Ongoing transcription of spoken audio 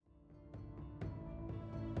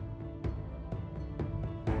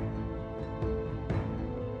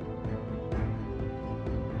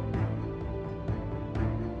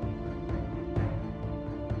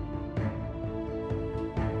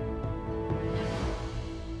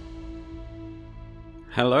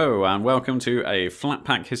Hello and welcome to a flat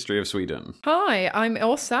pack history of Sweden. Hi, I'm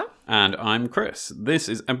Elsa. And I'm Chris. This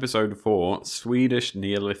is episode 4, Swedish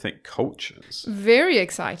Neolithic Cultures. Very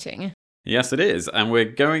exciting. Yes, it is, and we're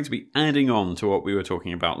going to be adding on to what we were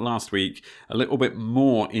talking about last week, a little bit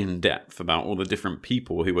more in depth about all the different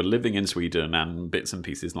people who were living in Sweden and bits and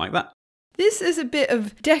pieces like that. This is a bit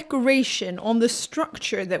of decoration on the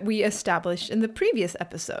structure that we established in the previous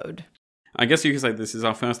episode. I guess you could say this is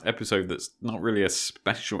our first episode that's not really a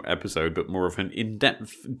special episode, but more of an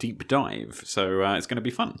in-depth deep dive, so it's going to be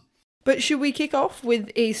fun. But should we kick off with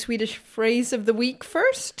a Swedish phrase of the week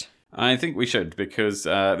first? I think we should, because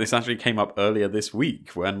this actually came up earlier this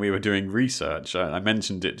week when we were doing research. I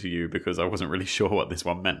mentioned it to you because I wasn't really sure what this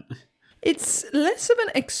one meant. It's less of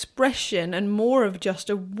an expression and more of just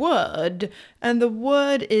a word, and the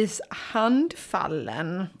word is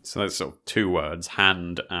handfallen. So that's sort of two words,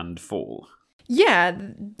 hand and fall. Yeah,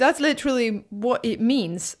 that's literally what it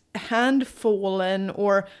means. Handfallen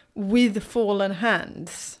or with fallen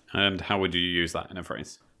hands. And how would you use that in a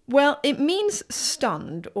phrase? Well, it means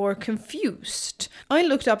stunned or confused. I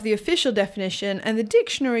looked up the official definition and the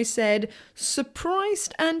dictionary said,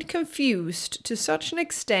 surprised and confused to such an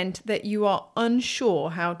extent that you are unsure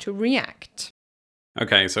how to react.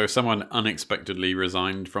 Okay, so if someone unexpectedly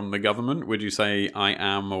resigned from the government, would you say I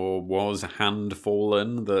am or was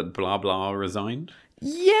handfallen that blah blah resigned?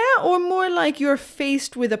 Yeah, or more like you're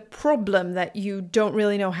faced with a problem that you don't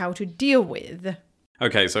really know how to deal with.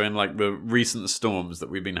 Okay, so in like the recent storms that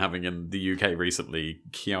we've been having in the UK recently,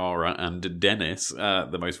 Kiara and Dennis,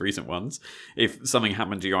 the most recent ones, if something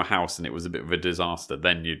happened to your house and it was a bit of a disaster,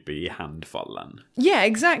 then you'd be handfallen. Yeah,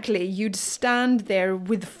 exactly. You'd stand there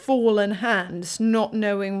with fallen hands, not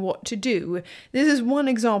knowing what to do. This is one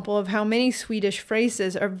example of how many Swedish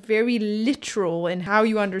phrases are very literal in how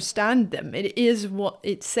you understand them. It is what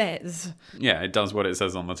it says. Yeah, it does what it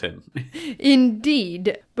says on the tin.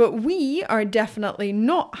 Indeed. But we are definitely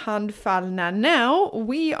not handfallna now.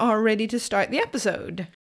 We are ready to start the episode.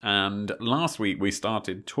 And last week we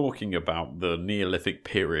started talking about the Neolithic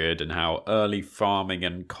period and how early farming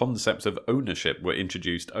and concepts of ownership were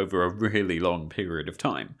introduced over a really long period of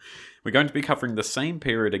time. We're going to be covering the same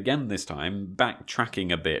period again this time,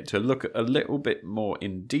 backtracking a bit to look a little bit more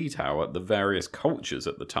in detail at the various cultures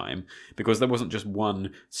at the time, because there wasn't just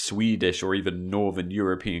one Swedish or even Northern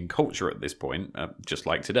European culture at this point, just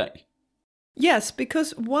like today. Yes,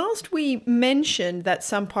 because whilst we mentioned that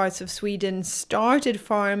some parts of Sweden started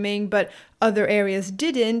farming but other areas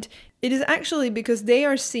didn't, it is actually because they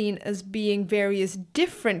are seen as being various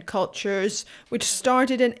different cultures which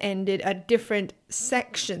started and ended at different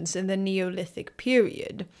sections in the Neolithic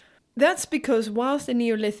period. That's because whilst the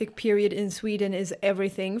Neolithic period in Sweden is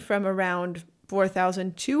everything from around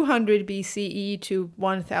 4,200 BCE to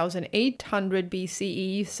 1,800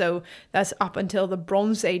 BCE, so that's up until the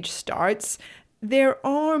Bronze Age starts, there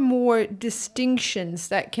are more distinctions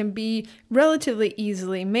that can be relatively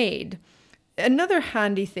easily made. Another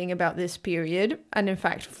handy thing about this period, and in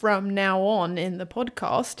fact from now on in the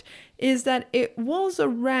podcast, is that it was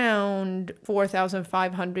around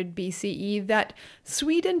 4,500 BCE that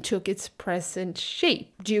Sweden took its present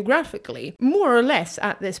shape geographically, more or less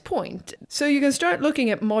at this point. So you can start looking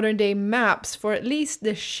at modern day maps for at least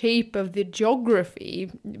the shape of the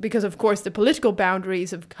geography, because of course the political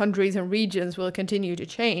boundaries of countries and regions will continue to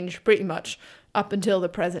change pretty much up until the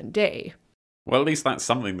present day. Well, at least that's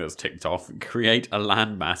something that's ticked off. Create a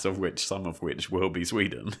landmass of some of which will be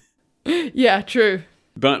Sweden. Yeah, true.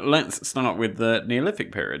 But let's start with the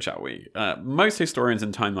Neolithic period, shall we? Most historians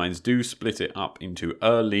and timelines do split it up into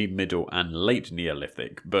early, middle, and late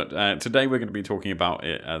Neolithic, but today we're going to be talking about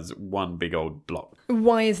it as one big old block.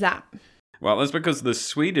 Why is that? Well, that's because the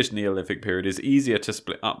Swedish Neolithic period is easier to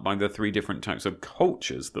split up by the three different types of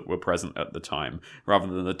cultures that were present at the time, rather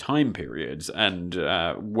than the time periods and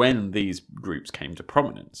when these groups came to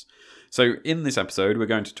prominence. So in this episode, we're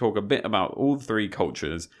going to talk a bit about all three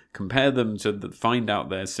cultures, compare them to find out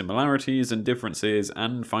their similarities and differences,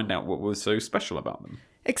 and find out what was so special about them.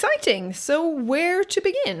 Exciting! So where to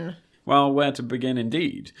begin? Well, where to begin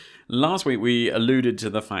indeed. Last week we alluded to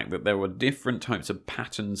the fact that there were different types of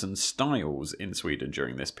patterns and styles in Sweden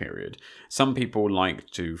during this period. Some people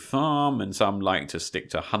liked to farm and some liked to stick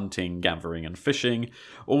to hunting, gathering and fishing,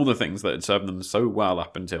 all the things that had served them so well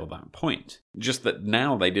up until that point. Just that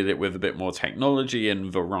now they did it with a bit more technology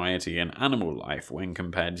and variety in animal life when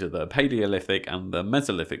compared to the Paleolithic and the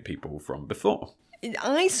Mesolithic people from before.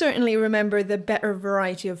 I certainly remember the better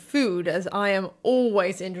variety of food, as I am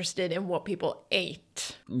always interested in what people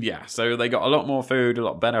ate. Yeah, so they got a lot more food, a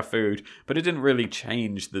lot better food, but it didn't really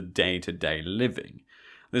change the day-to-day living.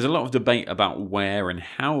 There's a lot of debate about where and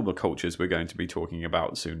how the cultures we're going to be talking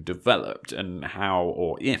about soon developed, and how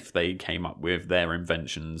or if they came up with their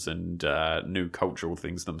inventions and new cultural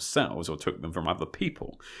things themselves or took them from other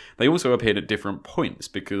people. They also appeared at different points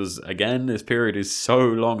because, again, this period is so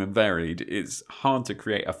long and varied, it's hard to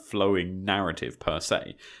create a flowing narrative per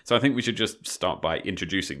se. So I think we should just start by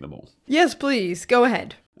introducing them all. Yes, please. Go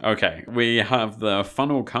ahead. Okay, we have the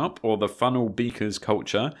funnel cup or the funnel beakers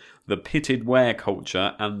culture, the pitted ware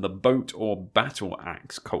culture, and the boat or battle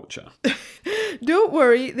axe culture. Don't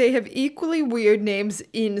worry, they have equally weird names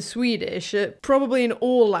in Swedish, probably in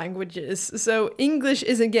all languages, so English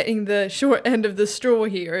isn't getting the short end of the straw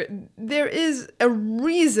here. There is a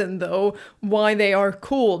reason, though, why they are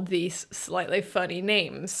called these slightly funny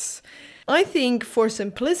names. I think for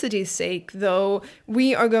simplicity's sake, though,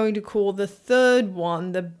 we are going to call the third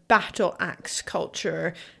one the battle axe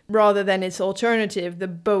culture, rather than its alternative, the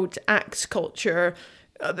boat axe culture.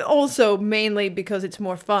 Also, mainly because it's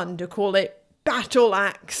more fun to call it battle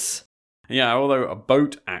axe. Yeah, although a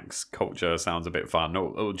boat axe culture sounds a bit fun,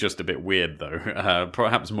 or just a bit weird, though.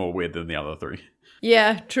 Perhaps more weird than the other three.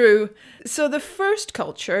 Yeah, true. So the first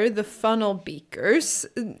culture, the funnel beakers,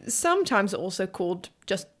 sometimes also called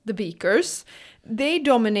just the beakers, they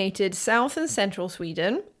dominated south and central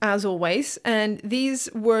Sweden, as always, and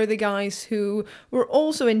these were the guys who were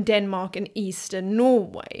also in Denmark and eastern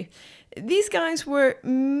Norway. These guys were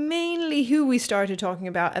mainly who we started talking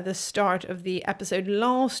about at the start of the episode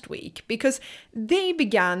last week, because they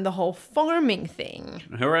began the whole farming thing.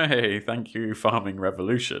 Hooray, thank you, farming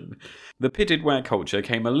revolution. The pitted ware culture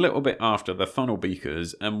came a little bit after the funnel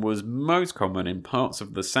beakers and was most common in parts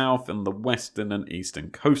of the south and the western and eastern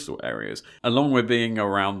coastal areas, along with being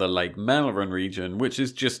around the Lake Mälaren region, which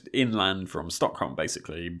is just inland from Stockholm,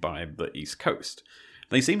 basically, by the east coast.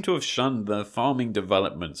 They seem to have shunned the farming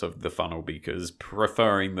developments of the funnel beakers,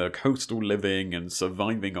 preferring the coastal living and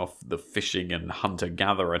surviving off the fishing and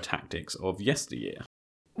hunter-gatherer tactics of yesteryear.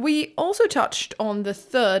 We also touched on the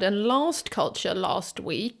third and last culture last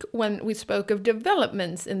week when we spoke of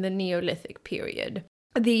developments in the Neolithic period.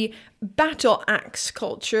 The battle axe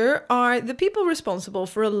culture are the people responsible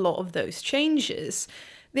for a lot of those changes.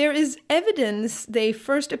 There is evidence they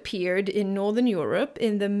first appeared in Northern Europe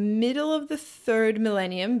in the middle of the 3rd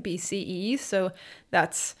millennium BCE, so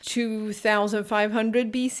that's 2500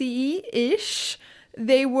 BCE-ish.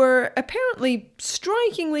 They were apparently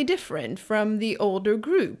strikingly different from the older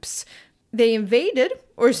groups. They invaded,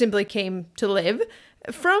 or simply came to live,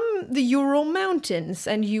 from the Ural Mountains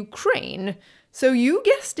and Ukraine. So you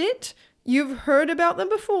guessed it. You've heard about them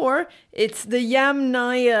before. It's the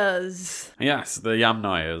Yamnayas. Yes, the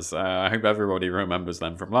Yamnayas. I hope everybody remembers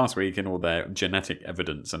them from last week and all their genetic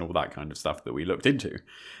evidence and all that kind of stuff that we looked into.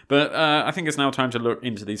 But I think it's now time to look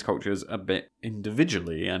into these cultures a bit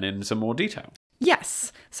individually and in some more detail.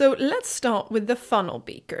 Yes, so let's start with the funnel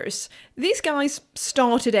beakers. These guys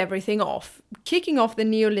started everything off, kicking off the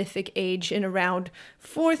Neolithic age in around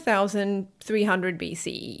 4300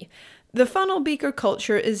 BCE. The funnel beaker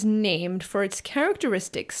culture is named for its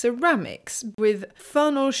characteristic ceramics with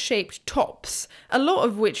funnel-shaped tops, a lot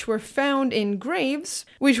of which were found in graves,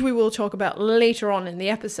 which we will talk about later on in the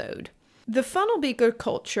episode. The funnel beaker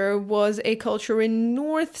culture was a culture in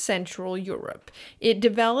north-central Europe. It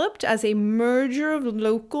developed as a merger of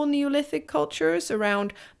local Neolithic cultures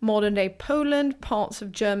around modern-day Poland, parts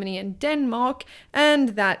of Germany and Denmark, and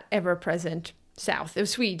that ever-present south of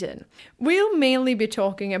Sweden. We'll mainly be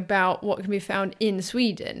talking about what can be found in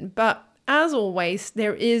Sweden, but as always,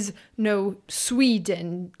 there is no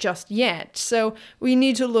Sweden just yet, so we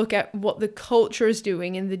need to look at what the culture is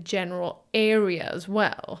doing in the general area as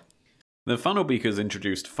well. The funnel beakers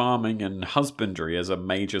introduced farming and husbandry as a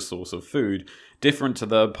major source of food, different to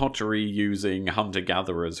the pottery-using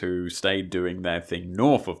hunter-gatherers who stayed doing their thing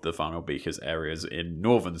north of the funnel beakers areas in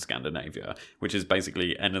northern Scandinavia, which is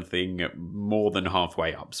basically anything more than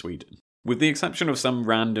halfway up Sweden. With the exception of some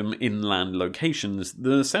random inland locations,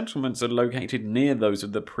 the settlements are located near those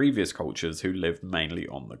of the previous cultures who lived mainly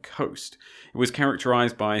on the coast. It was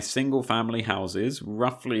characterized by single-family houses,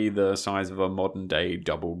 roughly the size of a modern-day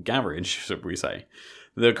double garage, should we say.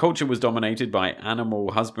 The culture was dominated by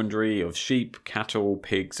animal husbandry of sheep, cattle,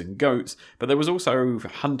 pigs and goats, but there was also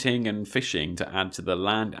hunting and fishing to add to the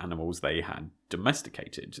land animals they had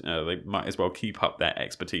domesticated. They might as well keep up their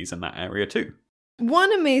expertise in that area too.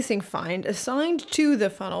 One amazing find assigned to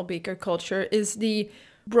the funnel beaker culture is the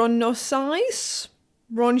Bronchisch.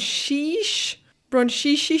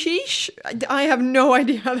 I have no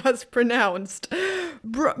idea how that's pronounced.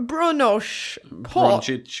 Bronosh pot.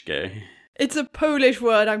 Bronchichke. It's a Polish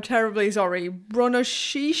word, I'm terribly sorry.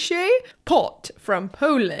 Bronoshiche? Pot from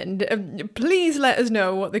Poland. Please let us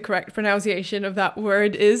know what the correct pronunciation of that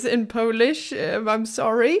word is in Polish. I'm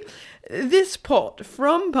sorry. This pot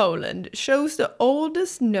from Poland shows the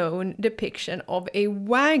oldest known depiction of a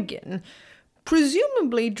wagon,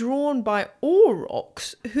 presumably drawn by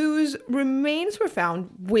aurochs, whose remains were found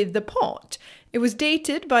with the pot. It was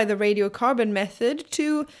dated by the radiocarbon method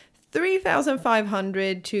to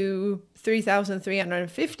 3,500 to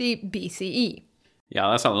 3,350 BCE.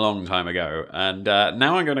 Yeah, that's a long time ago. And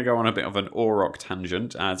now I'm going to go on a bit of an auroch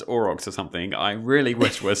tangent, as aurochs are something I really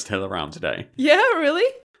wish were still around today. Yeah, really?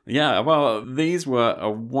 Yeah, well, these were a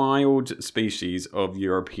wild species of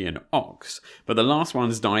European ox, but the last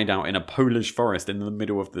ones died out in a Polish forest in the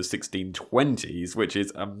middle of the 1620s, which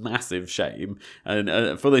is a massive shame.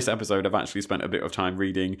 And for this episode, I've actually spent a bit of time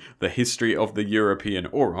reading The History of the European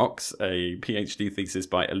Aurochs, a PhD thesis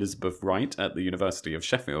by Elizabeth Wright at the University of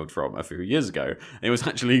Sheffield from a few years ago. It was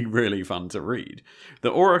actually really fun to read.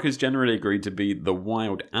 The auroch is generally agreed to be the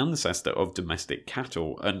wild ancestor of domestic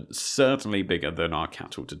cattle, and certainly bigger than our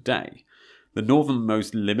cattle today. The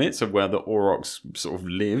northernmost limits of where the aurochs sort of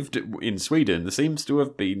lived in Sweden seems to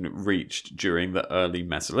have been reached during the early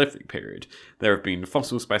Mesolithic period. There have been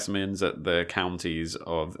fossil specimens at the counties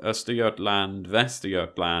of Östergötland,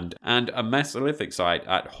 Västergötland, and a Mesolithic site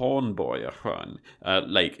at Hornborgasjön,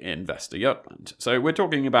 lake in Västergötland. So we're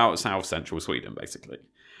talking about south-central Sweden, basically.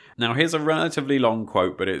 Now here's a relatively long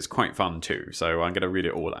quote, but it's quite fun too, so I'm going to read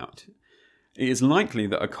it all out. It is likely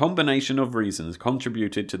that a combination of reasons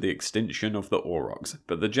contributed to the extinction of the aurochs,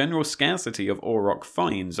 but the general scarcity of auroch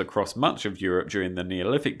finds across much of Europe during the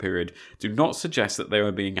Neolithic period do not suggest that they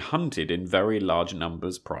were being hunted in very large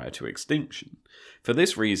numbers prior to extinction. For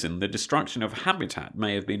this reason, the destruction of habitat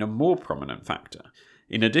may have been a more prominent factor.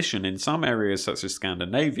 In addition, in some areas such as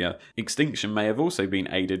Scandinavia, extinction may have also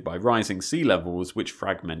been aided by rising sea levels which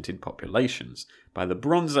fragmented populations. By the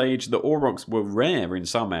Bronze Age, the aurochs were rare in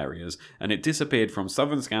some areas, and it disappeared from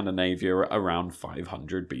southern Scandinavia around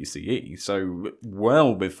 500 BCE, so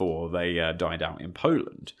well before they died out in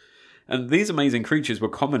Poland. And these amazing creatures were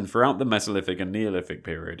common throughout the Mesolithic and Neolithic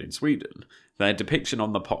period in Sweden. Their depiction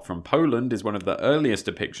on the pot from Poland is one of the earliest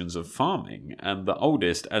depictions of farming, and the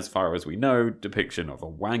oldest, as far as we know, depiction of a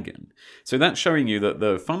wagon. So that's showing you that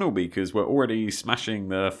the funnel beakers were already smashing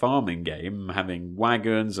the farming game, having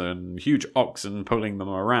wagons and huge oxen pulling them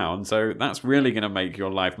around, so that's really going to make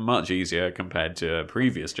your life much easier compared to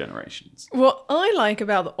previous generations. What I like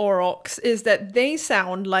about the aurochs is that they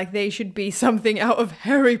sound like they should be something out of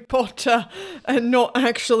Harry Potter and not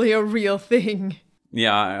actually a real thing.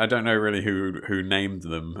 Yeah, I don't know really who named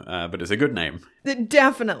them, but it's a good name.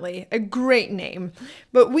 Definitely, a great name.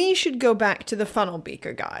 But we should go back to the funnel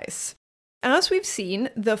beaker guys. As we've seen,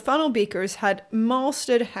 the funnel beakers had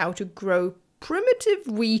mastered how to grow primitive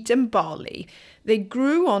wheat and barley. They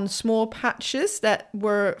grew on small patches that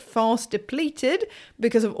were fast depleted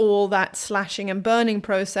because of all that slashing and burning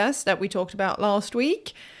process that we talked about last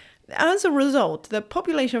week. As a result, the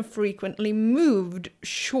population frequently moved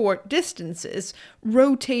short distances,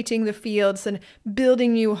 rotating the fields and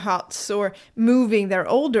building new huts or moving their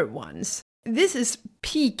older ones. This is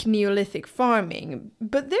peak Neolithic farming,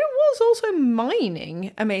 but there was also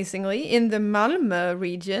mining, amazingly, in the Malmö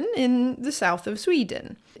region in the south of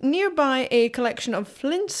Sweden. Nearby, a collection of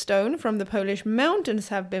flintstone from the Polish mountains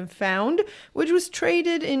have been found, which was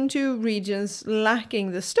traded into regions lacking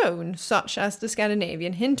the stone, such as the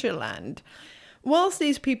Scandinavian hinterland. Whilst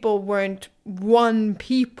these people weren't one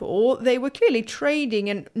people, they were clearly trading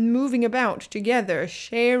and moving about together,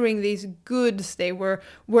 sharing these goods they were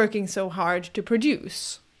working so hard to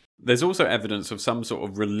produce. There's also evidence of some sort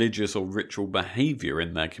of religious or ritual behaviour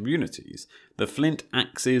in their communities. The flint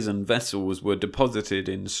axes and vessels were deposited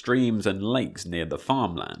in streams and lakes near the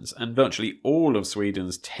farmlands, and virtually all of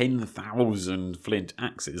Sweden's 10,000 flint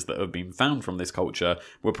axes that have been found from this culture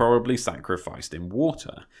were probably sacrificed in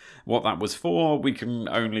water. What that was for, we can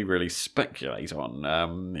only really speculate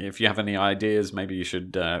on. If you have any ideas, maybe you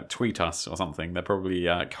should tweet us or something. They're probably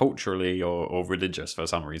culturally or religious for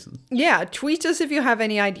some reason. Yeah, tweet us if you have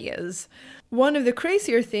any ideas. One of the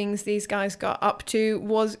crazier things these guys got up to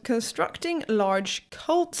was constructing large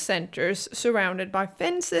cult centers surrounded by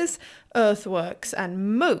fences, earthworks,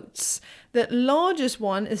 and moats. The largest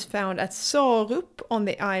one is found at Sarup on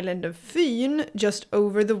the island of Fyn, just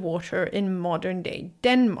over the water in modern-day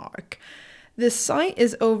Denmark. The site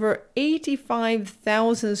is over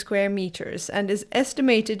 85,000 square meters and is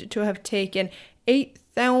estimated to have taken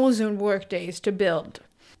 8,000 workdays to build.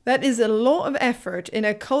 That is a lot of effort in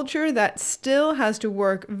a culture that still has to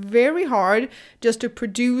work very hard just to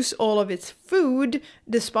produce all of its food,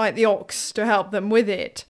 despite the ox to help them with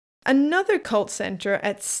it. Another cult center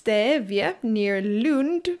at Stävje near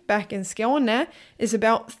Lund, back in Skåne, is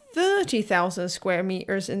about 30,000 square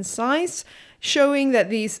meters in size, showing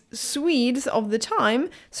that these Swedes of the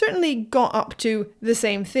time certainly got up to the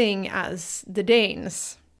same thing as the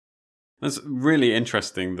Danes. That's really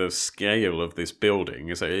interesting, the scale of this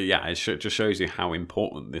building. So, it just shows you how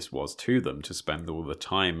important this was to them to spend all the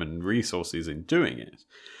time and resources in doing it.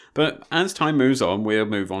 But as time moves on, we'll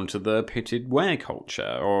move on to the pitted ware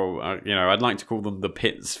culture, or, I'd like to call them the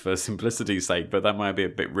pits for simplicity's sake, but that might be a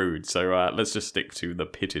bit rude, so let's just stick to the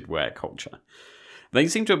pitted ware culture. They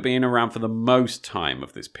seem to have been around for the most time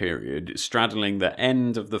of this period, straddling the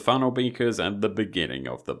end of the funnel beakers and the beginning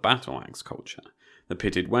of the battle axe culture. The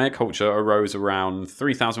pitted ware culture arose around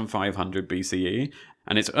 3500 BCE,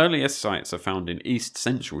 and its earliest sites are found in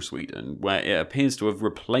east-central Sweden, where it appears to have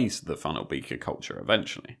replaced the funnel beaker culture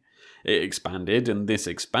eventually. It expanded, and this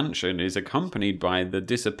expansion is accompanied by the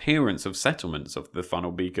disappearance of settlements of the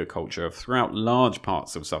funnel beaker culture throughout large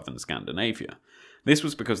parts of southern Scandinavia. This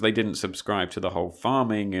was because they didn't subscribe to the whole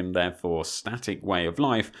farming and therefore static way of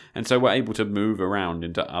life, and so were able to move around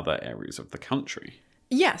into other areas of the country.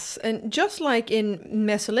 Yes, and just like in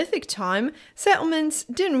Mesolithic time, settlements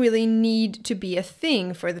didn't really need to be a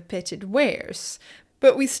thing for the pitted wares.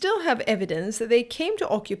 But we still have evidence that they came to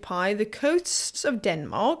occupy the coasts of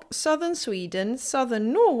Denmark, southern Sweden,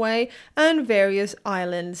 southern Norway, and various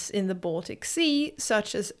islands in the Baltic Sea,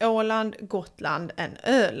 such as Åland, Gotland, and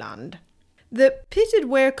Öland. The pitted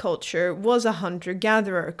ware culture was a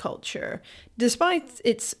hunter-gatherer culture. Despite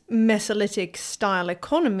its Mesolithic-style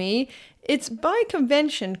economy, it's by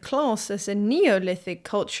convention classed as a Neolithic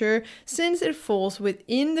culture since it falls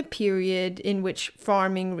within the period in which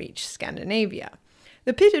farming reached Scandinavia.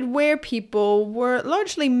 The pitted ware people were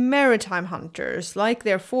largely maritime hunters, like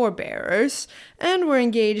their forebearers, and were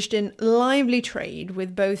engaged in lively trade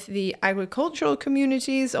with both the agricultural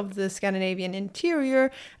communities of the Scandinavian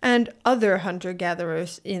interior and other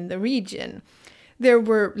hunter-gatherers in the region. There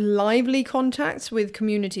were lively contacts with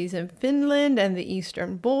communities in Finland and the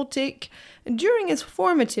eastern Baltic. During its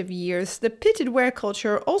formative years, the pitted ware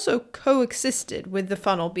culture also coexisted with the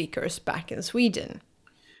funnel beakers back in Sweden.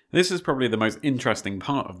 This is probably the most interesting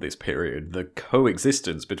part of this period, the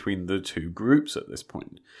coexistence between the two groups at this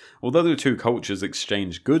point. Although the two cultures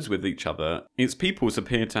exchanged goods with each other, its peoples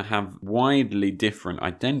appear to have widely different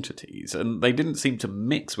identities, and they didn't seem to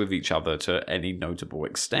mix with each other to any notable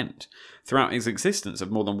extent. Throughout its existence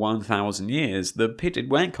of more than 1,000 years, the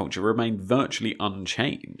pitted ware culture remained virtually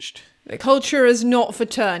unchanged. The culture is not for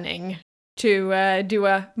turning. To do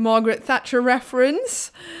a Margaret Thatcher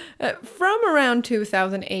reference, from around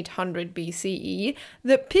 2800 BCE,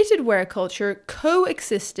 the pitted ware culture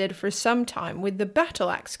coexisted for some time with the battle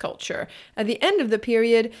axe culture at the end of the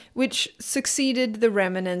period, which succeeded the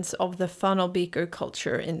remnants of the funnel beaker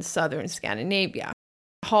culture in southern Scandinavia.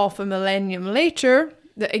 Half a millennium later,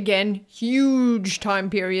 again, huge time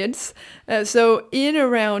periods. So in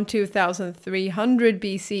around 2300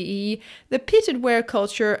 BCE, the pitted ware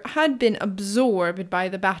culture had been absorbed by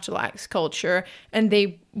the battle axe culture, and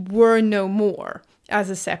they were no more as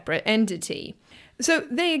a separate entity. So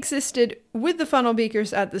they existed with the funnel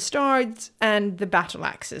beakers at the start and the battle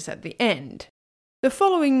axes at the end. The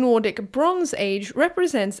following Nordic Bronze Age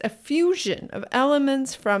represents a fusion of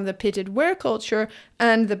elements from the pitted ware culture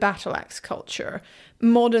and the battle axe culture.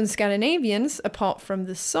 Modern Scandinavians, apart from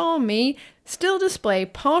the Sami, still display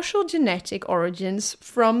partial genetic origins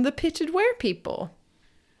from the pitted ware people.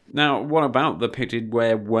 Now, what about the pitted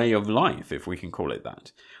ware way of life, if we can call it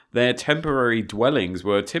that? Their temporary dwellings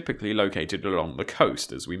were typically located along the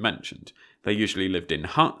coast, as we mentioned. They usually lived in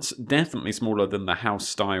huts, definitely smaller than the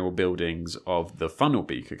house-style buildings of the funnel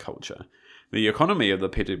beaker culture. The economy of the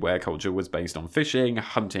pitted ware culture was based on fishing,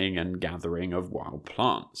 hunting, and gathering of wild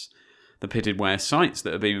plants. The pitted ware sites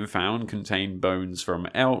that have been found contain bones from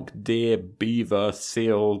elk, deer, beaver,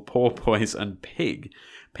 seal, porpoise, and pig.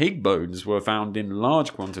 Pig bones were found in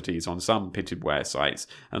large quantities on some pitted ware sites,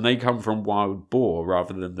 and they come from wild boar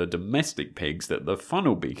rather than the domestic pigs that the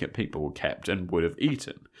funnel beaker people kept and would have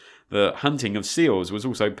eaten. The hunting of seals was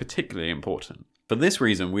also particularly important. For this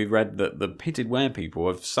reason, we've read that the pitted ware people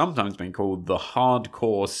have sometimes been called the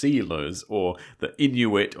hardcore sealers or the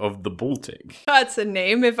Inuit of the Baltic. That's a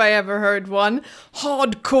name if I ever heard one.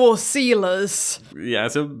 Hardcore sealers. Yeah,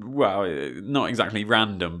 so, well, not exactly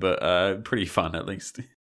random, but pretty fun at least.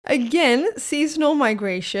 Again, seasonal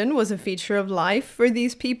migration was a feature of life for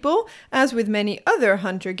these people, as with many other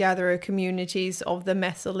hunter-gatherer communities of the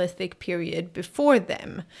Mesolithic period before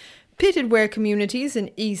them. Pitted ware communities in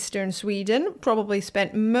eastern Sweden probably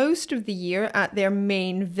spent most of the year at their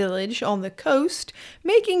main village on the coast,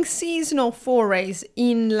 making seasonal forays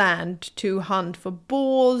inland to hunt for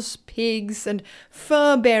boars, pigs, and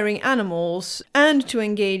fur-bearing animals, and to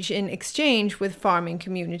engage in exchange with farming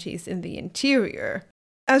communities in the interior.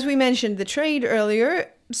 As we mentioned the trade earlier,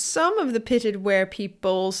 some of the pitted ware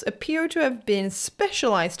peoples appear to have been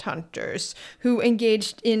specialized hunters who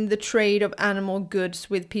engaged in the trade of animal goods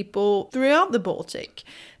with people throughout the Baltic.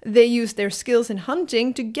 They used their skills in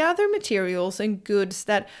hunting to gather materials and goods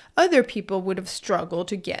that other people would have struggled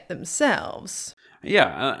to get themselves.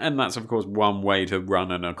 Yeah, and that's of course one way to run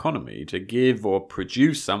an economy, to give or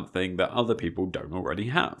produce something that other people don't already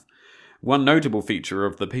have. One notable feature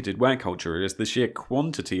of the pitted ware culture is the sheer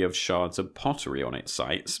quantity of shards of pottery on its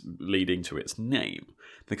sites, leading to its name.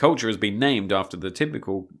 The culture has been named after the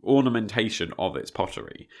typical ornamentation of its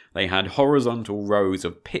pottery. They had horizontal rows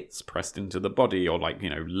of pits pressed into the body, or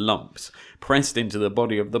lumps, pressed into the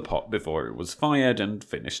body of the pot before it was fired and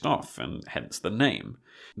finished off, and hence the name.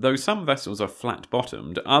 Though some vessels are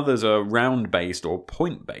flat-bottomed, others are round-based or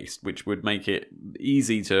point-based, which would make it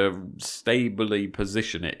easy to stably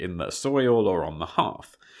position it in the soil or on the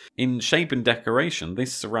hearth. In shape and decoration,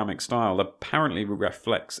 this ceramic style apparently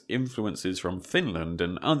reflects influences from Finland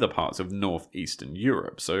and other parts of northeastern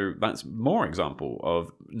Europe, so that's more example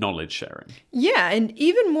of knowledge sharing. Yeah, and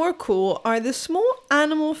even more cool are the small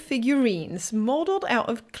animal figurines modeled out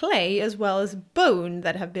of clay as well as bone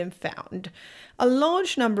that have been found. A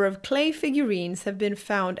large number of clay figurines have been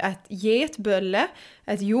found at Getbölle,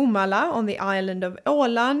 at Jomala on the island of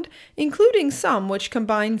Åland, including some which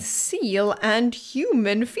combine seal and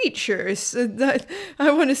human features.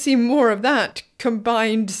 I want to see more of that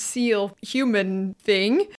combined seal-human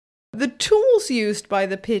thing. The tools used by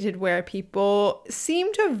the pitted ware people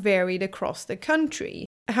seem to have varied across the country.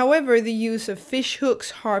 However, the use of fish hooks,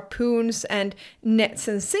 harpoons, and nets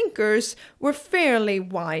and sinkers were fairly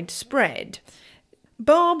widespread.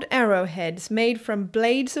 Barbed arrowheads made from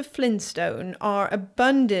blades of flintstone are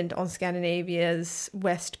abundant on Scandinavia's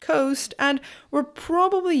west coast and were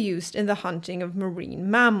probably used in the hunting of marine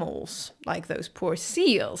mammals, like those poor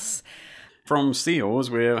seals. From seals,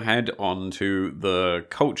 we'll head on to the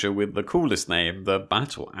culture with the coolest name, the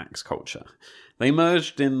battle axe culture. They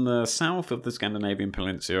emerged in the south of the Scandinavian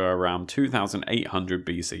peninsula around 2800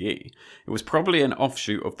 BCE. It was probably an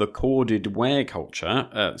offshoot of the corded ware culture,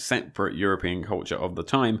 a separate European culture of the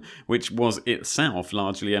time, which was itself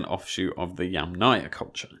largely an offshoot of the Yamnaya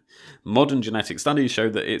culture. Modern genetic studies show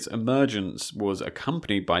that its emergence was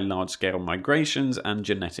accompanied by large-scale migrations and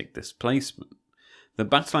genetic displacement. The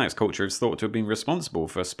battle axe culture is thought to have been responsible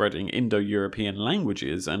for spreading Indo-European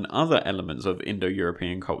languages and other elements of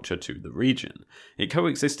Indo-European culture to the region. It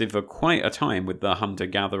coexisted for quite a time with the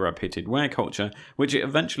hunter-gatherer pitted ware culture, which it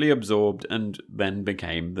eventually absorbed and then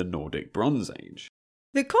became the Nordic Bronze Age.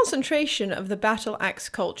 The concentration of the battle axe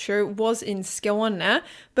culture was in Skåne,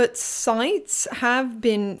 but sites have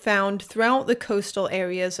been found throughout the coastal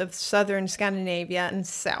areas of southern Scandinavia and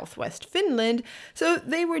southwest Finland, so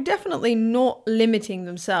they were definitely not limiting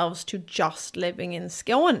themselves to just living in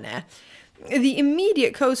Skåne. The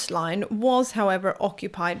immediate coastline was, however,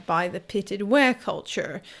 occupied by the pitted ware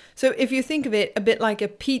culture. So if you think of it a bit like a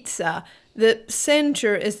pizza, the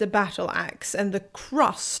center is the battle axe and the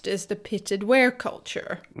crust is the pitted ware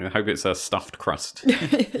culture. I hope it's a stuffed crust.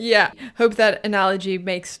 Yeah, hope that analogy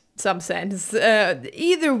makes some sense.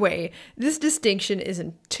 Either way, this distinction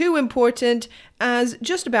isn't too important, as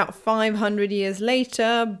just about 500 years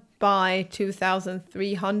later, by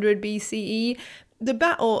 2300 BCE, the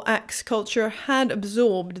battle axe culture had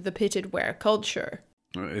absorbed the pitted ware culture.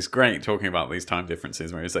 It's great talking about these time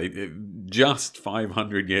differences where you say just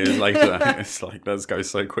 500 years later. It's like, let's go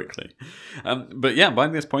so quickly. But yeah, by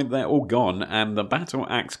this point, they're all gone, and the battle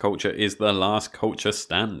axe culture is the last culture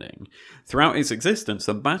standing. Throughout its existence,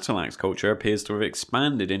 the battle axe culture appears to have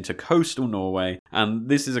expanded into coastal Norway, and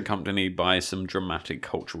this is accompanied by some dramatic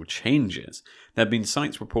cultural changes. There have been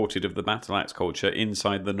sites reported of the battle axe culture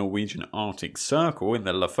inside the Norwegian Arctic Circle in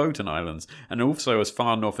the Lofoten Islands, and also as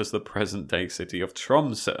far north as the present-day city of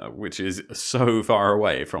Tromsø, which is so far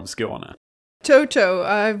away from Skåne. Toto,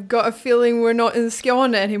 I've got a feeling we're not in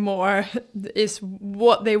Skåne anymore, is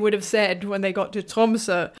what they would have said when they got to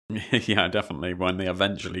Tromsø. Yeah, definitely, when they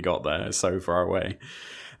eventually got there, so far away.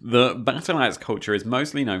 The battle axe culture is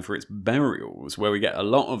mostly known for its burials, where we get a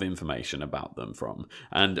lot of information about them from,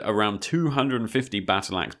 and around 250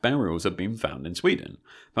 battle axe burials have been found in Sweden.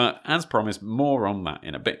 But as promised, more on that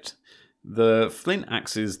in a bit. The flint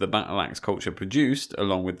axes the battle axe culture produced,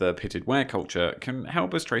 along with the pitted ware culture, can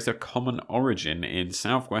help us trace a common origin in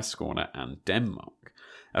southwest Skåne and Denmark.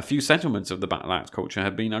 A few settlements of the battle axe culture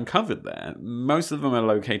have been uncovered there. Most of them are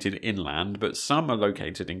located inland, but some are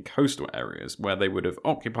located in coastal areas where they would have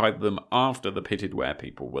occupied them after the pitted ware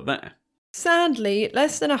people were there. Sadly,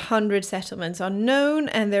 less than 100 settlements are known,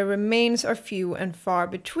 and their remains are few and far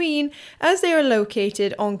between, as they are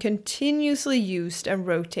located on continuously used and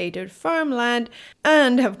rotated farmland,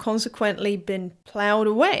 and have consequently been ploughed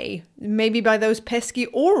away, maybe by those pesky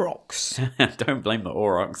aurochs. Don't blame the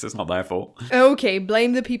aurochs, it's not their fault. Okay,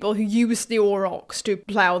 blame the people who used the aurochs to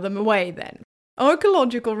plough them away then.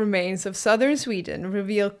 Archaeological remains of southern Sweden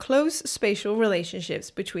reveal close spatial relationships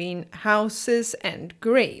between houses and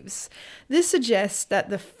graves. This suggests that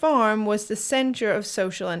the farm was the center of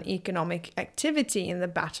social and economic activity in the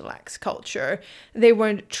battle axe culture. They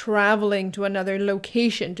weren't traveling to another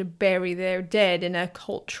location to bury their dead in a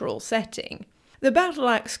cultural setting. The battle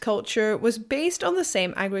axe culture was based on the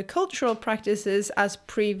same agricultural practices as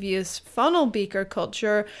previous funnel beaker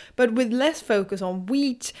culture, but with less focus on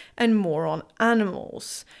wheat and more on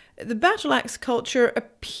animals. The battle axe culture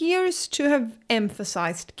appears to have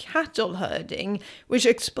emphasized cattle herding, which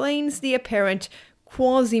explains the apparent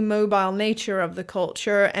quasi-mobile nature of the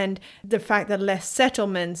culture and the fact that less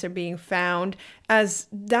settlements are being found, as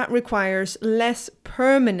that requires less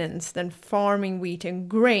permanence than farming wheat and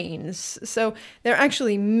grains. So they're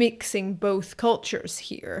actually mixing both cultures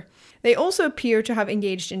here. They also appear to have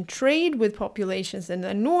engaged in trade with populations in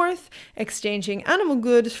the north, exchanging animal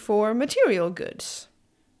goods for material goods.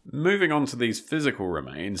 Moving on to these physical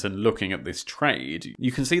remains and looking at this trade,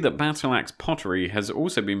 you can see that battle axe pottery has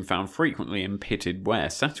also been found frequently in pitted ware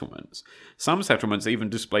settlements. Some settlements even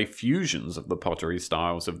display fusions of the pottery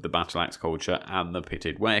styles of the battle axe culture and the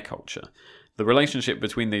pitted ware culture. The relationship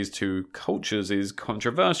between these two cultures is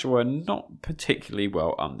controversial and not particularly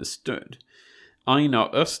well understood. Einar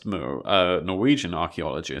Østmo, a Norwegian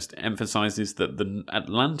archaeologist, emphasizes that the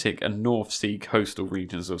Atlantic and North Sea coastal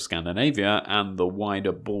regions of Scandinavia and the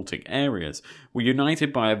wider Baltic areas were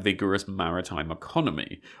united by a vigorous maritime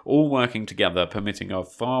economy, all working together, permitting a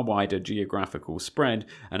far wider geographical spread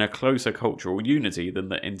and a closer cultural unity than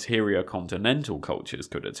the interior continental cultures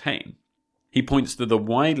could attain. He points to the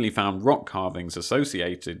widely found rock carvings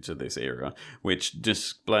associated to this era, which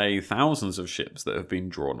display thousands of ships that have been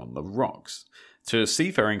drawn on the rocks. To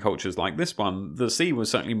seafaring cultures like this one, the sea was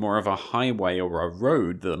certainly more of a highway or a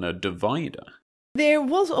road than a divider. There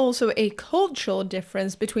was also a cultural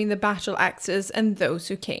difference between the battle axes and those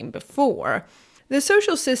who came before. The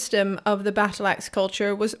social system of the battle axe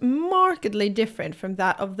culture was markedly different from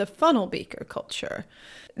that of the funnel beaker culture.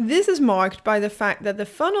 This is marked by the fact that the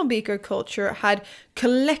funnel beaker culture had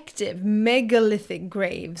collective megalithic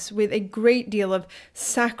graves with a great deal of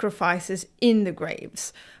sacrifices in the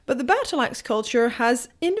graves. But the battle axe culture has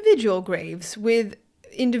individual graves with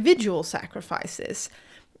individual sacrifices.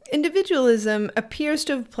 Individualism appears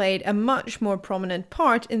to have played a much more prominent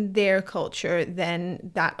part in their culture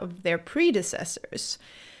than that of their predecessors.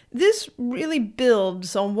 This really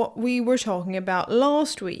builds on what we were talking about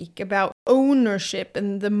last week, about ownership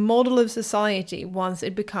and the model of society once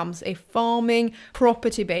it becomes a farming,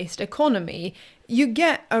 property-based economy. You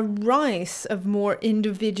get a rise of more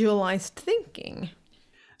individualized thinking.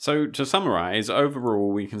 So, to summarise,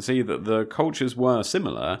 overall we can see that the cultures were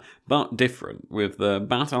similar, but different, with the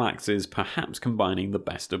battle axes perhaps combining the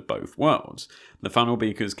best of both worlds. The funnel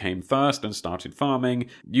beakers came first and started farming,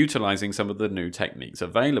 utilising some of the new techniques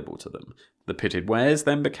available to them. The pitted wares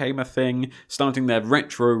then became a thing, starting their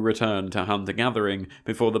retro return to hunter-gathering,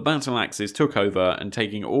 before the battle axes took over and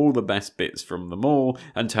taking all the best bits from them all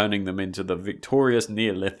and turning them into the victorious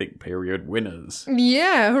Neolithic period winners.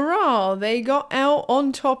 Yeah, hurrah! They got out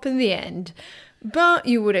on top in the end. But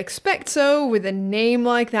you would expect so with a name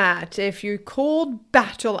like that. If you're called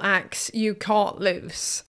Battle Axe, you can't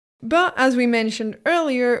lose. But as we mentioned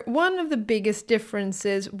earlier, one of the biggest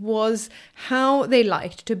differences was how they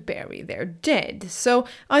liked to bury their dead. So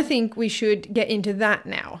I think we should get into that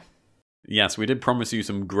now. Yes, we did promise you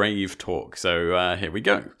some grave talk, so here we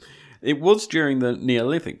go. It was during the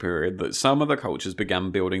Neolithic period that some of the cultures began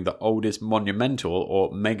building the oldest monumental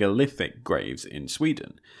or megalithic graves in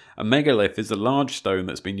Sweden. A megalith is a large stone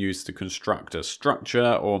that's been used to construct a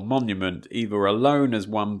structure or monument either alone as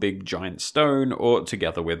one big giant stone or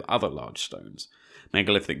together with other large stones.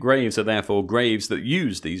 Megalithic graves are therefore graves that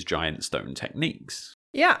use these giant stone techniques.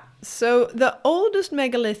 Yeah, so the oldest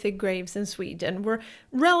megalithic graves in Sweden were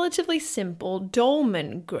relatively simple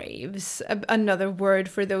dolmen graves, another word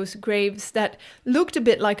for those graves that looked a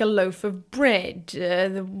bit like a loaf of bread,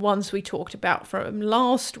 the ones we talked about from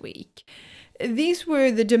last week. These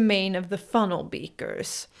were the domain of the funnel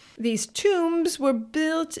beakers. These tombs were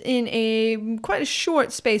built in quite a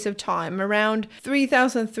short space of time, around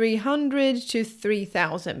 3,300 to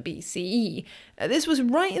 3000 BCE. This was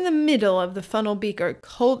right in the middle of the funnel beaker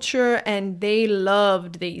culture, and they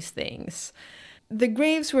loved these things. The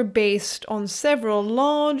graves were based on several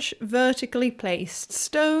large, vertically placed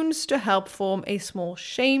stones to help form a small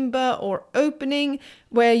chamber or opening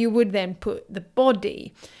where you would then put the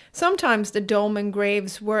body. Sometimes the dolmen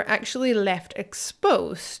graves were actually left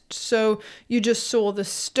exposed, so you just saw the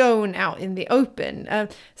stone out in the open, a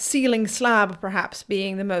ceiling slab perhaps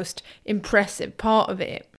being the most impressive part of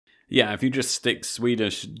it. Yeah, if you just stick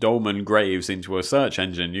Swedish dolmen graves into a search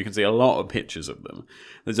engine, you can see a lot of pictures of them.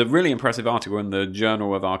 There's a really impressive article in the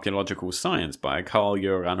Journal of Archaeological Science by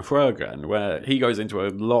Carl-Göran Sjögren, where he goes into a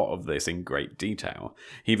lot of this in great detail.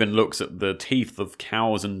 He even looks at the teeth of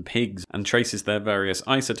cows and pigs and traces their various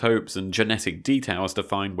isotopes and genetic details to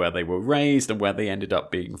find where they were raised and where they ended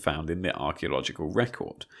up being found in the archaeological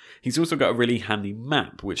record. He's also got a really handy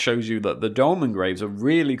map which shows you that the dolmen graves are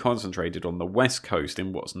really concentrated on the west coast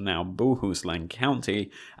in what's now Bohuslän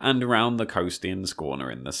County and around the coast in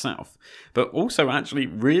Skåne in the south, but also actually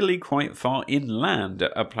really quite far inland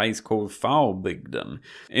at a place called Falbygden.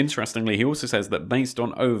 Interestingly, he also says that based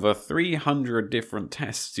on over 300 different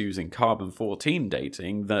tests using carbon-14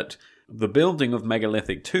 dating, that the building of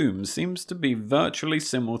megalithic tombs seems to be virtually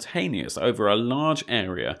simultaneous over a large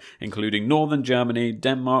area, including northern Germany,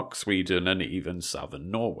 Denmark, Sweden, and even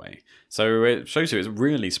southern Norway. So it shows you it's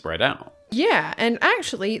really spread out. Yeah, and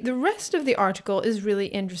actually, the rest of the article is really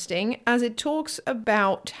interesting as it talks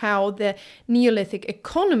about how the Neolithic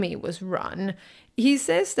economy was run. He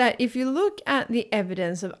says that if you look at the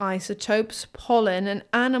evidence of isotopes, pollen, and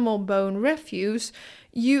animal bone refuse,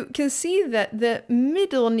 you can see that the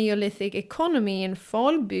middle Neolithic economy in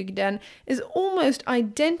Falbygden is almost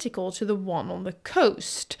identical to the one on the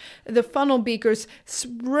coast. The funnel beakers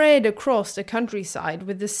spread across the countryside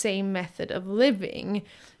with the same method of living.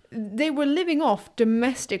 They were living off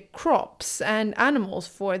domestic crops and animals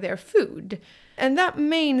for their food. And that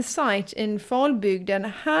main site in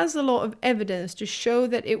Falbygden has a lot of evidence to show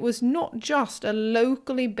that it was not just a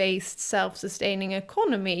locally based self-sustaining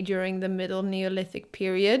economy during the Middle Neolithic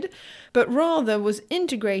period, but rather was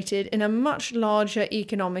integrated in a much larger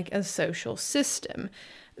economic and social system.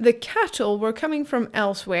 The cattle were coming from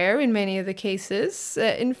elsewhere in many of the cases.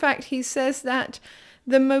 In fact, he says that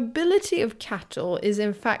the mobility of cattle is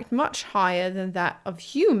in fact much higher than that of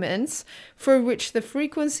humans, for which the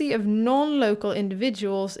frequency of non-local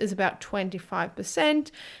individuals is about 25%,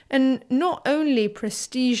 and not only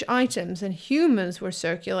prestige items and humans were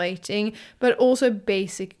circulating, but also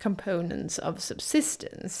basic components of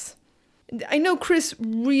subsistence. I know Chris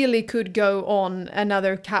really could go on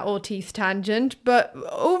another cattle teeth tangent, but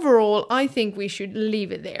overall, I think we should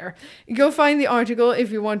leave it there. Go find the article if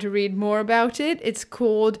you want to read more about it. It's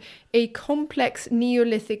called A Complex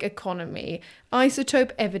Neolithic Economy,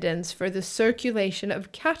 Isotope Evidence for the Circulation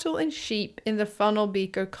of Cattle and Sheep in the Funnel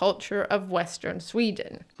Beaker Culture of Western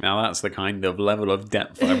Sweden. Now that's the kind of level of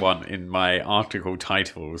depth I want in my article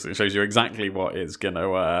titles. It shows you exactly what it's going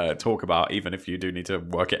to talk about, even if you do need to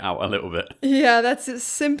work it out a little bit. Yeah, that's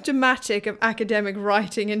symptomatic of academic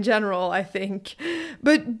writing in general, I think.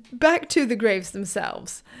 But back to the graves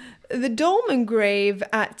themselves. The dolmen grave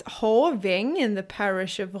at Hoving in the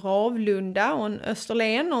parish of Ravlunda on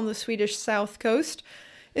Österlen on the Swedish south coast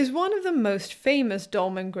is one of the most famous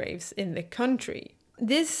dolmen graves in the country.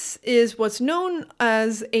 This is what's known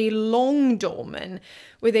as a long dolmen,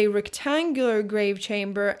 with a rectangular grave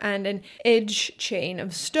chamber and an edge chain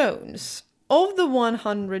of stones. Of the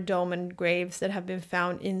 100 dolmen graves that have been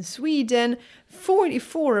found in Sweden,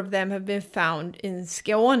 44 of them have been found in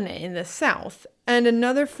Skåne in the south, and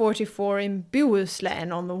another 44 in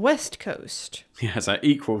Bohuslän on the west coast. Yeah, it's an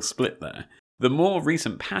equal split there. The more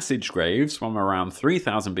recent passage graves from around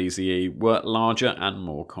 3000 BCE were larger and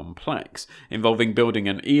more complex, involving building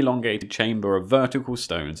an elongated chamber of vertical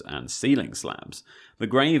stones and ceiling slabs. The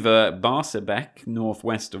grave at Barsebäck,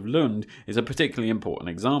 northwest of Lund, is a particularly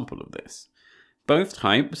important example of this. Both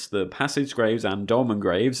types, the passage graves and dolmen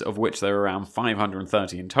graves, of which there are around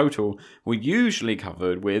 530 in total, were usually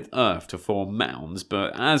covered with earth to form mounds,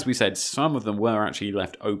 but as we said, some of them were actually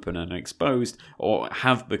left open and exposed, or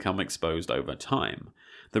have become exposed over time.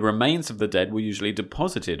 The remains of the dead were usually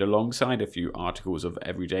deposited alongside a few articles of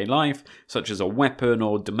everyday life, such as a weapon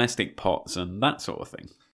or domestic pots and that sort of thing.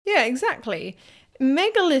 Yeah, exactly.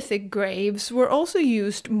 Megalithic graves were also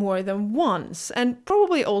used more than once, and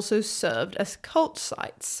probably also served as cult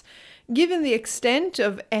sites. Given the extent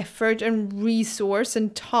of effort and resource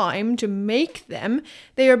and time to make them,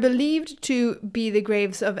 they are believed to be the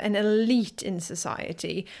graves of an elite in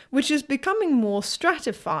society, which is becoming more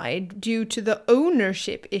stratified due to the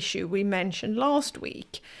ownership issue we mentioned last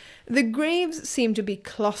week. The graves seem to be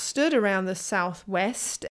clustered around the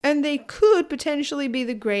southwest, and they could potentially be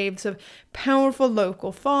the graves of powerful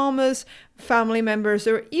local farmers, family members,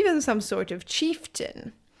 or even some sort of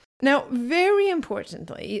chieftain. Now, very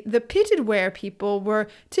importantly, the pitted ware people were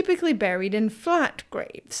typically buried in flat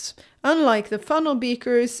graves. Unlike the funnel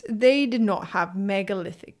beakers, they did not have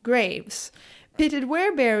megalithic graves. Pitted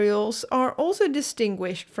ware burials are also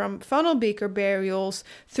distinguished from funnel beaker burials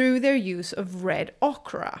through their use of red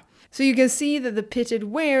ochre. So you can see that the pitted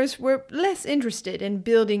wares were less interested in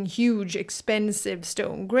building huge, expensive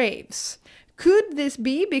stone graves. Could this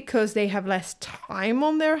be because they have less time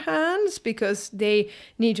on their hands, because they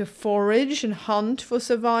need to forage and hunt for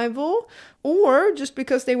survival? Or just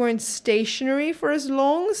because they weren't stationary for as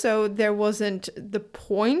long, so there wasn't the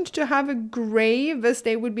point to have a grave as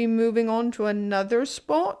they would be moving on to another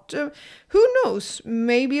spot? Who knows?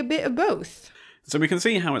 Maybe a bit of both. So we can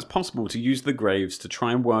see how it's possible to use the graves to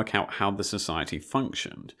try and work out how the society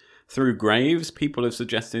functioned. Through graves, people have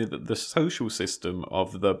suggested that the social system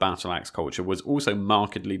of the battle axe culture was also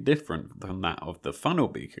markedly different from that of the funnel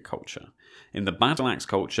beaker culture. In the battle axe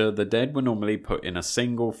culture, the dead were normally put in a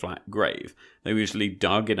single flat grave. They were usually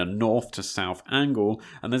dug in a north to south angle,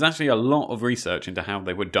 and there's actually a lot of research into how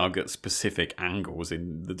they were dug at specific angles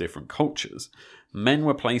in the different cultures. Men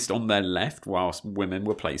were placed on their left, whilst women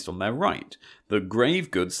were placed on their right. The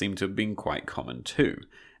grave goods seem to have been quite common too.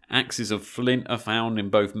 Axes of flint are found in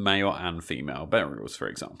both male and female burials, for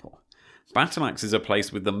example. Battle axes are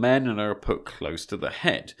placed with the men and are put close to the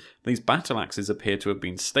head. These battle axes appear to have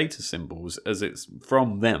been status symbols, as it's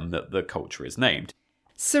from them that the culture is named.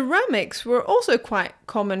 Ceramics were also quite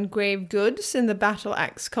common grave goods in the battle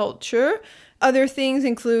axe culture. Other things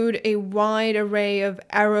include a wide array of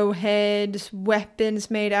arrowheads,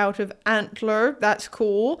 weapons made out of antler, that's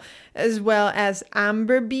cool, as well as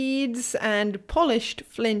amber beads and polished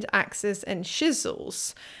flint axes and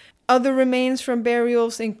chisels. Other remains from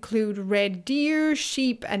burials include red deer,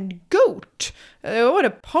 sheep, and goat. What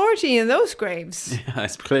a party in those graves. Yeah,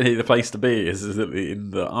 it's clearly the place to be, is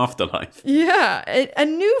in the afterlife. Yeah, a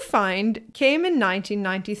new find came in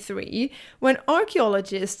 1993 when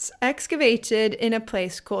archaeologists excavated in a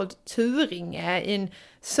place called Turinge in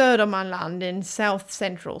Södermanland in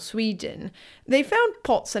south-central Sweden. They found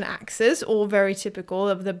pots and axes, all very typical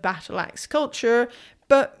of the battle axe culture,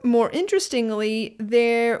 but more interestingly,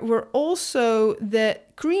 there were also the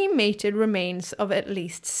cremated remains of at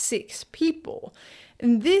least 6 people.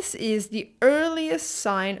 And this is the earliest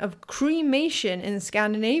sign of cremation in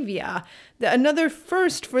Scandinavia, another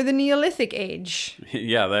first for the Neolithic age.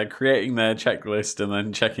 Yeah, they're creating their checklist and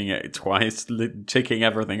then checking it twice, ticking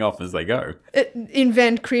everything off as they go.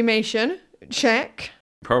 Invent cremation, check.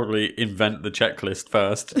 Probably invent the checklist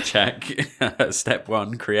first, check. Step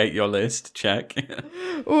 1, create your list, check.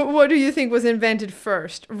 What do you think was invented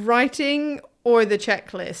first, writing or the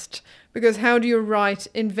checklist? Because how do you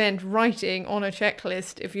invent writing on a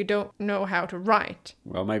checklist if you don't know how to write?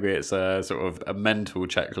 Well, maybe it's a sort of a mental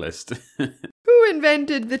checklist. Who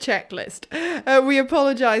invented the checklist? We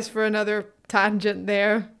apologize for another tangent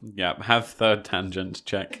there. Yeah, have third tangent,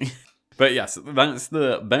 check. But yes, that's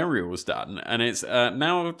the burials done, and it's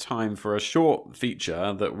now time for a short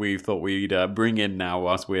feature that we thought we'd bring in now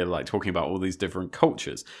whilst we're talking about all these different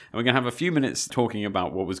cultures. And we're going to have a few minutes talking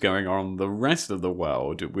about what was going on in the rest of the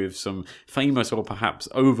world with some famous or perhaps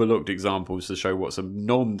overlooked examples to show what some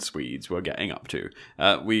non-Swedes were getting up to.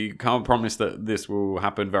 We can't promise that this will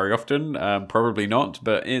happen very often, probably not,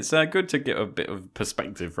 but it's good to get a bit of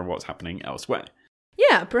perspective from what's happening elsewhere.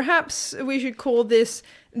 Yeah, perhaps we should call this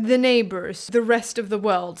the neighbors, the rest of the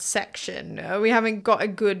world section. We haven't got a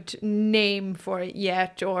good name for it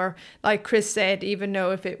yet, or like Chris said, even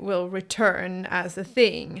know if it will return as a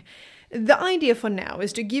thing. The idea for now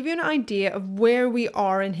is to give you an idea of where we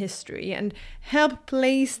are in history and help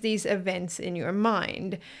place these events in your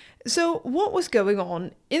mind. So, what was going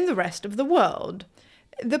on in the rest of the world?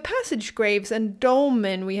 The passage graves and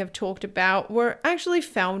dolmen we have talked about were actually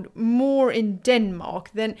found more in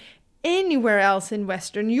Denmark than anywhere else in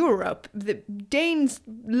Western Europe. The Danes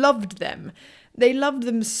loved them. They loved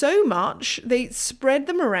them so much, they spread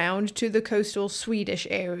them around to the coastal Swedish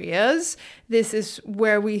areas. This is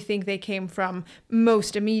where we think they came from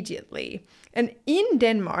most immediately. And in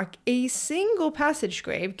Denmark, a single passage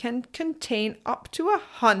grave can contain up to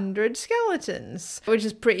 100 skeletons, which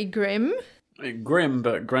is pretty grim. Grim,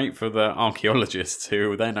 but great for the archaeologists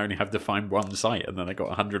who then only have to find one site and then they got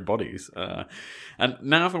 100 bodies. And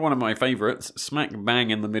now for one of my favourites, smack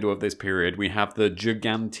bang in the middle of this period, we have the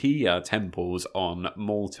Gigantea temples on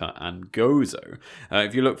Malta and Gozo.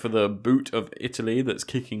 If you look for the boot of Italy that's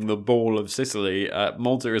kicking the ball of Sicily,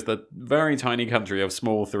 Malta is the very tiny country of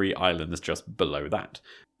small 3 islands just below that.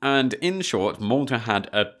 And in short, Malta had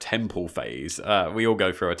a temple phase. We all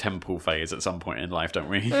go through a temple phase at some point in life, don't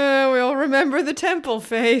we? We all remember the temple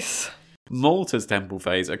phase. Malta's temple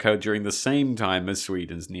phase occurred during the same time as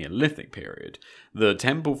Sweden's Neolithic period. The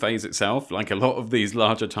temple phase itself, like a lot of these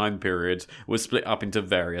larger time periods, was split up into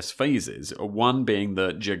various phases, one being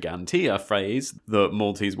the Gigantea phase, the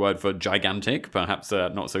Maltese word for gigantic, perhaps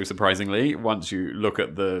not so surprisingly, once you look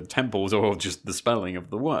at the temples or just the spelling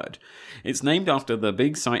of the word. It's named after the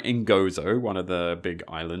big site in Gozo, one of the big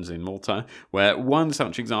islands in Malta, where one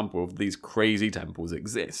such example of these crazy temples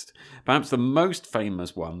exist. Perhaps the most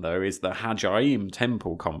famous one, though, is the Hajaim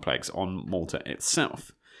temple complex on Malta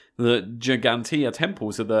itself. The Gigantea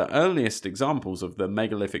temples are the earliest examples of the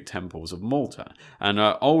megalithic temples of Malta, and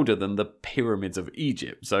are older than the pyramids of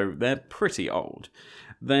Egypt, so they're pretty old.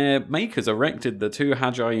 Their makers erected the 2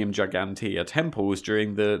 Hajaim Gigantea temples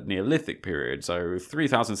during the Neolithic period, so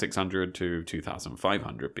 3600 to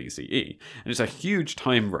 2500 BCE. And it's a huge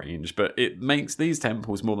time range, but it makes these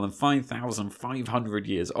temples more than 5,500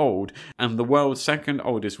 years old, and the world's second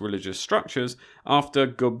oldest religious structures after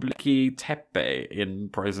Göbekli Tepe in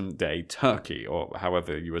present-day Turkey, or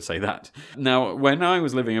however you would say that. Now, when I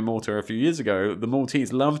was living in Malta a few years ago, the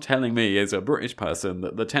Maltese loved telling me as a British person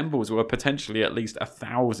that the temples were potentially at least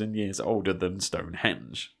 1,000 years older than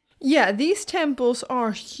Stonehenge. Yeah, these temples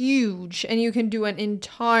are huge, and you can do an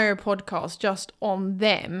entire podcast just on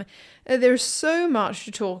them. There's so much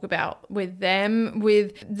to talk about with them,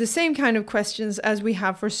 with the same kind of questions as we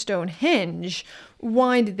have for Stonehenge.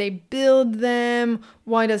 Why did they build them?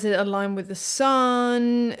 Why does it align with the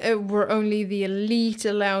sun? Were only the elite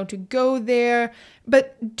allowed to go there?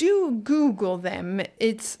 But do Google them.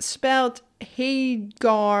 It's spelled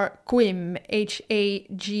Hagarquim,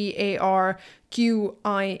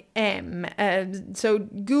 Hagarqim. So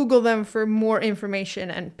Google them for more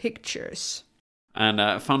information and pictures.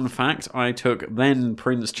 And fun fact, I took then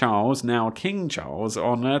Prince Charles, now King Charles,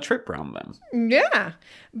 on a trip round them. Yeah,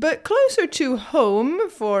 but closer to home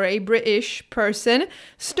for a British person,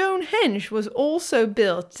 Stonehenge was also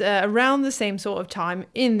built around the same sort of time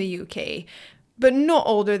in the UK, but not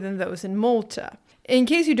older than those in Malta. In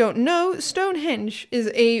case you don't know, Stonehenge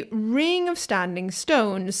is a ring of standing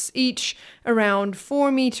stones, each around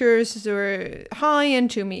 4 meters high and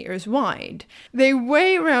 2 meters wide. They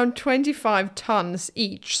weigh around 25 tons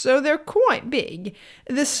each, so they're quite big.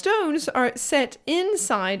 The stones are set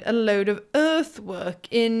inside a load of earthwork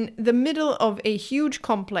in the middle of a huge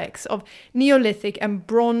complex of Neolithic and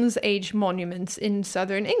Bronze Age monuments in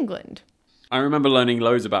southern England. I remember learning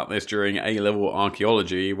loads about this during A-level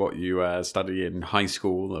archaeology, what you study in high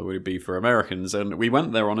school, that would be for Americans, and we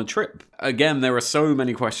went there on a trip. Again, there are so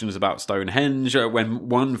many questions about Stonehenge, when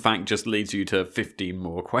one fact just leads you to 15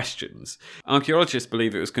 more questions. Archaeologists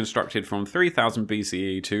believe it was constructed from 3000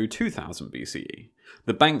 BCE to 2000 BCE.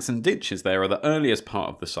 The banks and ditches there are the earliest part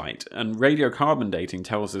of the site, and radiocarbon dating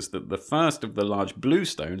tells us that the first of the large blue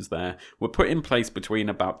stones there were put in place between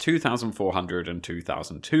about 2400 and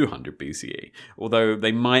 2200 BCE. Although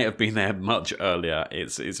they might have been there much earlier,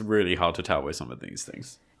 it's really hard to tell with some of these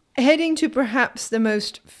things. Heading to perhaps the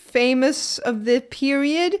most famous of the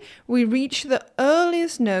period, we reach the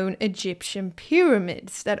earliest known Egyptian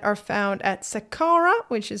pyramids that are found at Saqqara,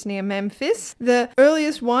 which is near Memphis. The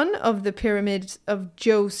earliest one of the pyramids of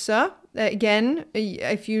Djoser. Again,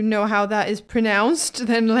 if you know how that is pronounced,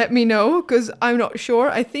 then let me know, because I'm not sure.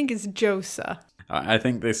 I think it's Djoser. I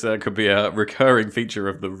think this could be a recurring feature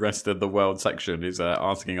of the rest of the world section, is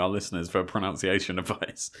asking our listeners for pronunciation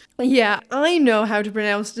advice. Yeah, I know how to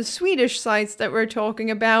pronounce the Swedish sites that we're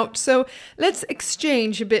talking about, so let's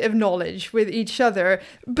exchange a bit of knowledge with each other.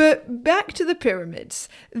 But back to the pyramids.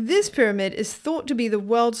 This pyramid is thought to be the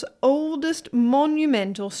world's oldest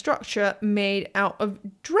monumental structure made out of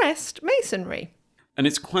dressed masonry. And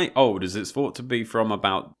it's quite old, as it's thought to be from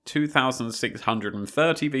about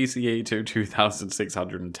 2630 BCE to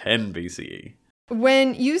 2610 BCE.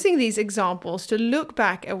 When using these examples to look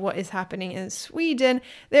back at what is happening in Sweden,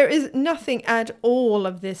 there is nothing at all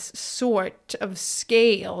of this sort of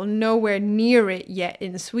scale, nowhere near it yet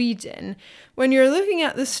in Sweden. When you're looking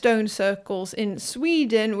at the stone circles in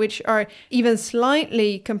Sweden, which are even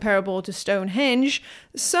slightly comparable to Stonehenge,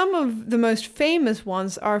 some of the most famous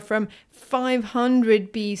ones are from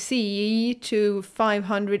 500 BCE to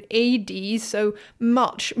 500 AD, so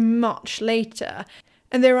much, much later.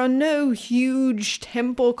 And there are no huge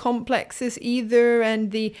temple complexes either,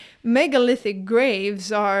 and the megalithic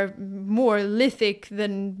graves are more lithic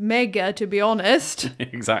than mega, to be honest.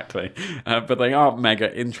 Exactly. But they are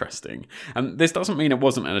mega interesting. And this doesn't mean it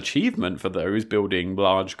wasn't an achievement for those building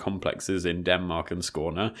large complexes in Denmark and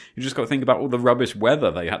Skåne. You just got to think about all the rubbish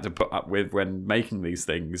weather they had to put up with when making these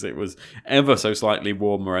things. It was ever so slightly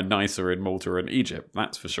warmer and nicer in Malta and Egypt,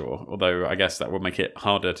 that's for sure. Although I guess that would make it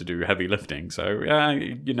harder to do heavy lifting. So, yeah,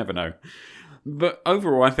 you never know. But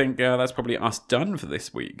overall, I think that's probably us done for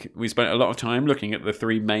this week. We spent a lot of time looking at the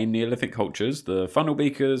three main Neolithic cultures, the funnel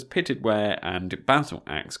beakers, pitted ware, and battle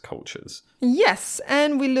axe cultures. Yes,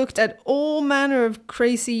 and we looked at all manner of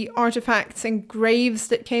crazy artifacts and graves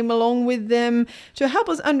that came along with them to help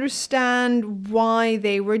us understand why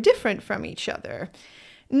they were different from each other.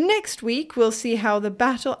 Next week, we'll see how the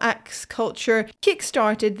battle axe culture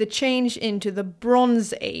kick-started the change into the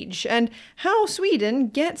Bronze Age and how Sweden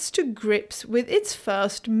gets to grips with its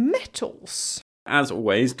first metals. As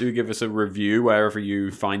always, do give us a review wherever you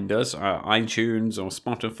find us, iTunes or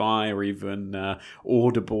Spotify or even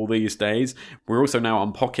Audible these days. We're also now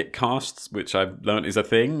on Pocket Casts, which I've learned is a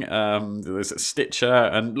thing. There's Stitcher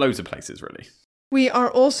and loads of places, really. We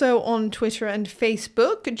are also on Twitter and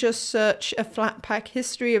Facebook. Just search a Flatpack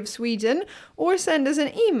History of Sweden or send us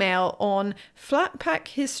an email on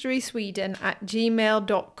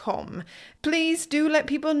flatpackhistorysweden@gmail.com. Please do let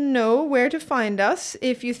people know where to find us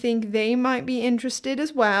if you think they might be interested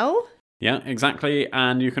as well. Yeah, exactly.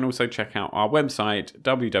 And you can also check out our website,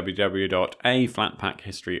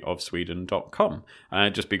 www.aflatpackhistoryofsweden.com.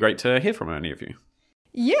 It'd just be great to hear from any of you.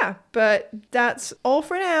 Yeah, but that's all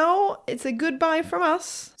for now. It's a goodbye from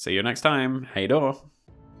us. See you next time. Hej då!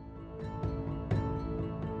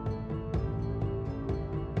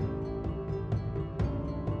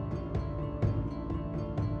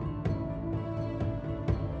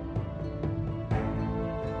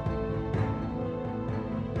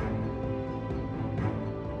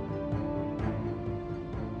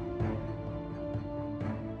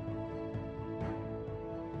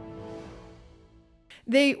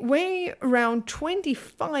 They weigh around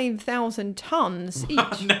 25,000 tons each.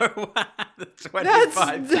 Oh, no,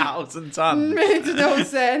 25,000 tons. Makes no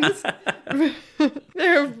sense.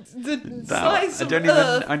 They're the size of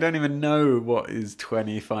Earth. I don't even know what is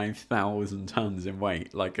 25,000 tons in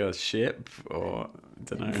weight. Like a ship or, I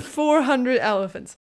don't know. 400 elephants.